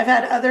important. I've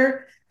had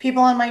other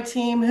people on my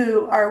team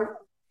who are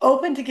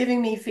open to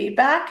giving me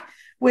feedback,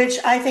 which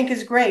I think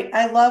is great.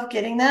 I love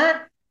getting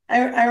that.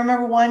 I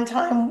remember one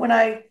time when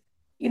I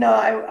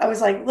was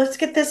like, let's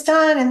get this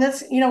done. And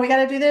this, we got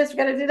to do this, we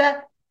got to do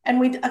that. And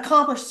we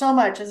accomplished so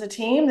much as a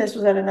team. This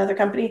was at another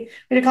company.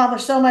 We'd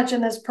accomplished so much.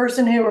 And this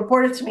person who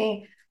reported to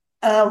me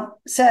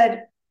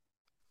said,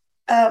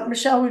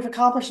 Michelle, we've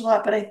accomplished a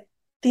lot, but I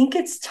think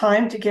it's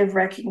time to give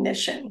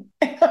recognition.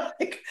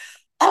 Like,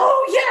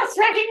 oh yes,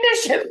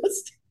 recognition.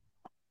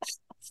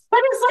 But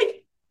it's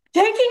like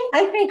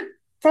I think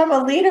from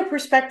a leader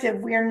perspective,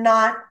 we're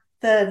not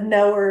the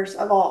knowers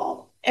of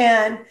all.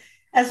 And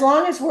as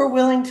long as we're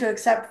willing to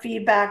accept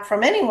feedback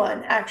from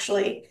anyone,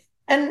 actually,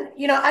 and,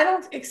 I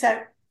don't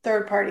accept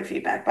third-party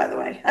feedback, by the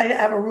way. I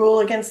have a rule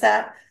against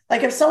that.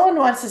 Like if someone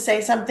wants to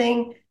say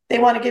something, they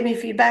want to give me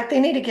feedback, they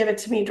need to give it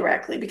to me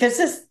directly, because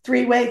this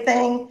three-way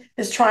thing,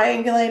 this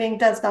triangulating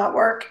does not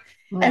work.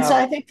 No. And so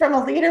I think from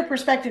a leader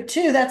perspective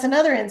too, that's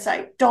another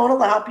insight. Don't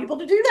allow people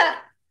to do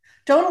that.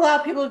 Don't allow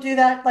people to do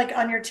that, like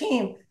on your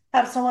team.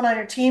 Have someone on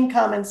your team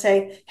come and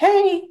say,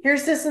 hey,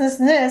 here's this and this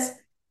and this.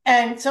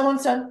 And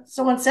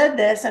someone said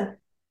this. And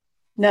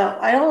no,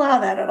 I don't allow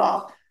that at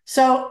all.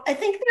 So I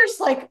think there's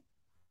like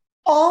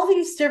all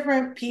these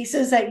different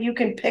pieces that you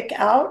can pick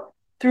out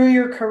through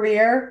your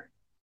career.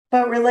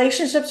 But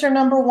relationships are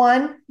number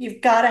one.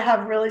 You've got to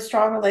have really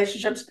strong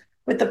relationships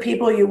with the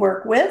people you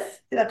work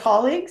with, the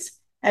colleagues,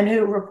 and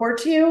who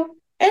report to you,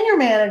 and your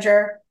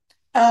manager.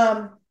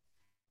 I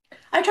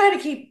try to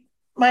keep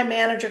my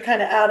manager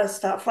kind of out of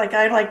stuff. Like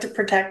I like to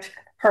protect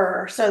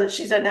her so that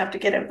she doesn't have to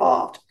get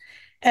involved.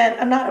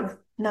 And I'm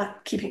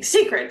not keeping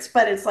secrets,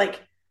 but it's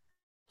like,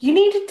 you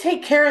need to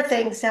take care of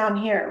things down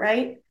here,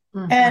 right?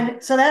 Mm-hmm.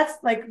 And so that's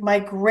like my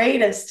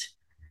greatest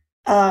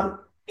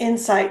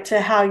insight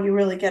to how you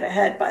really get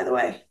ahead, by the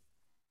way,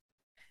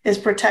 is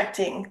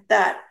protecting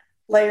that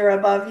layer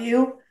above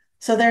you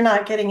so they're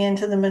not getting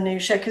into the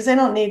minutia, because they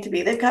don't need to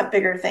be. They've got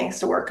bigger things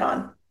to work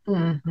on.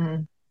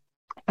 Mm-hmm.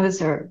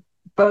 Those are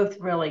both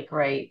really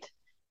great.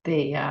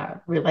 The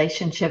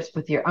relationships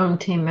with your own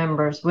team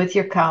members, with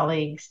your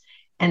colleagues,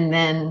 and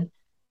then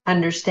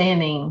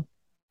understanding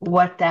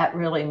what that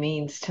really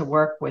means to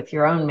work with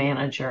your own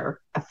manager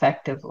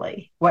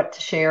effectively, what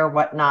to share,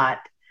 what not.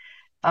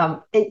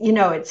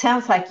 It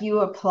sounds like you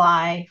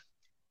apply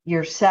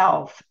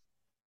yourself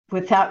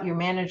without your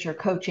manager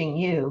coaching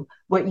you,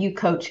 what you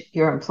coach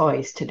your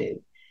employees to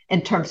do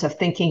in terms of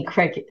thinking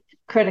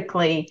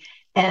critically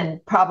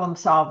and problem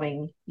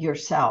solving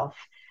yourself.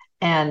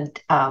 And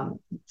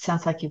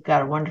sounds like you've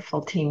got a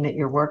wonderful team that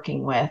you're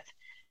working with.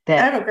 I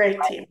have a great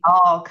team.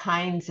 All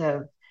kinds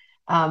of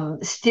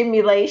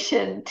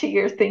stimulation to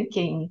your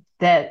thinking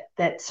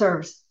that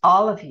serves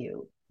all of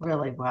you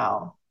really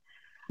well.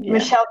 Yeah.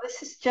 Michelle, this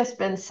has just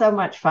been so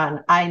much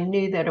fun. I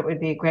knew that it would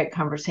be a great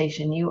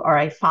conversation. You are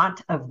a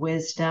font of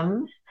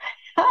wisdom.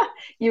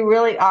 You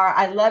really are.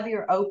 I love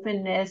your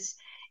openness.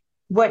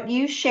 What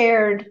you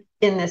shared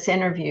in this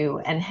interview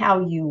and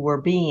how you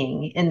were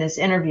being in this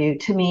interview,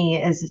 to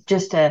me, is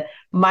just a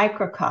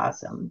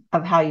microcosm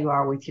of how you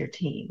are with your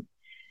team.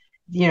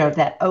 You know,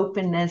 that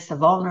openness, the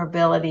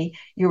vulnerability,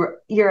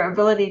 your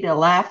ability to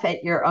laugh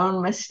at your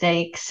own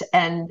mistakes,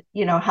 and,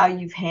 you know, how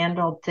you've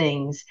handled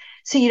things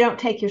so you don't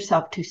take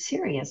yourself too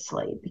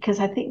seriously, because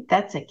I think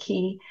that's a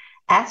key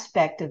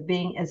aspect of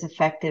being as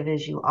effective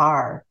as you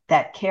are.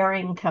 That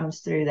caring comes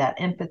through, that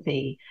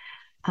empathy.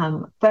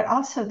 But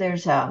also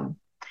there's,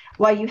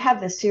 while you have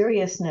the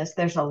seriousness,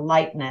 there's a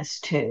lightness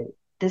too.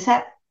 Does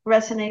that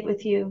resonate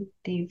with you?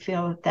 Do you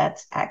feel that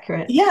that's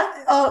accurate?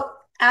 Yeah. Oh,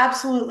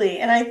 absolutely.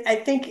 And I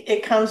think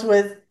it comes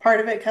with, part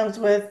of it comes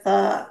with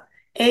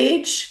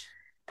age.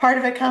 Part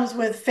of it comes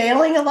with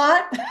failing a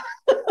lot.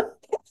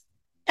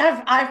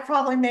 I've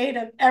probably made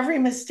every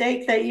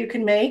mistake that you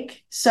can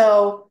make.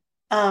 So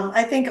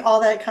I think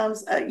all that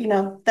comes, you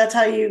know, that's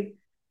how you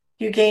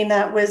gain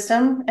that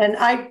wisdom. And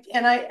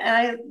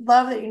I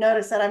love that you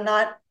notice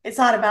that it's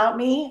not about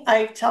me.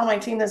 I tell my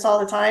team this all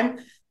the time.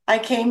 I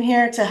came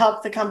here to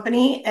help the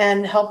company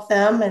and help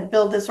them and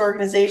build this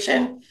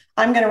organization.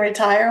 I'm going to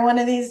retire one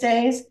of these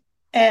days,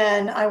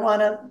 and I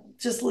want to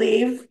just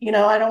leave. You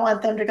know, I don't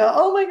want them to go,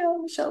 oh my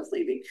God, Michelle's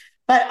leaving,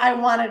 but I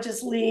want to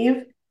just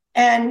leave.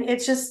 And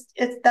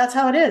that's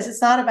how it is.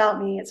 It's not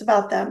about me. It's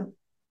about them.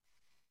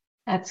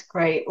 That's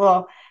great.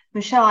 Well,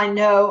 Michelle, I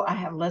know I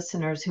have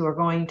listeners who are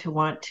going to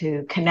want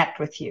to connect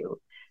with you,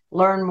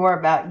 learn more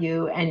about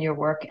you and your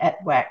work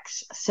at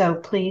WEX. So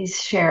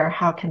please share,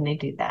 how can they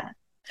do that?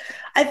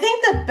 I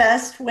think the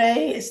best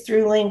way is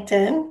through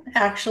LinkedIn,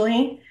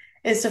 actually,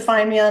 is to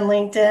find me on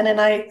LinkedIn. And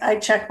I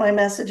check my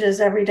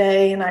messages every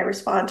day, and I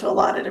respond to a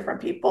lot of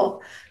different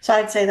people. So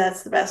I'd say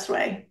that's the best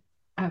way.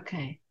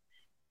 Okay.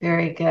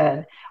 Very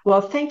good.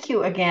 Well, thank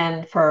you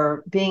again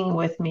for being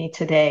with me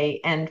today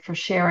and for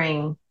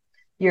sharing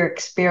your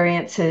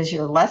experiences,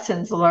 your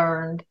lessons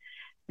learned,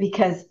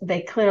 because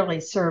they clearly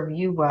serve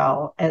you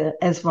well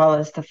as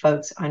the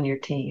folks on your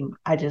team.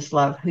 I just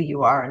love who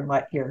you are and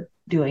what you're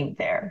doing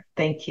there.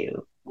 Thank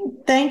you.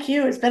 Thank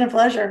you. It's been a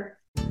pleasure.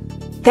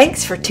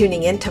 Thanks for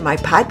tuning into my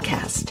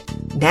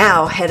podcast.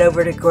 Now head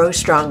over to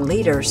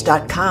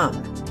growstrongleaders.com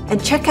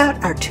and check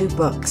out our 2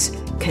 books,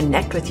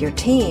 Connect with Your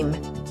Team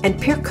and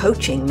Peer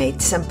Coaching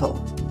Made Simple.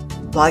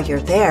 While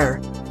you're there,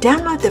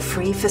 download the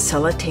free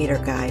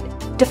facilitator guide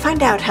to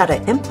find out how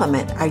to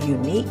implement our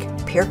unique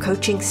peer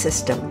coaching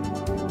system.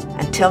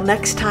 Until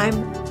next time,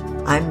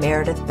 I'm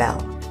Meredith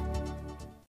Bell.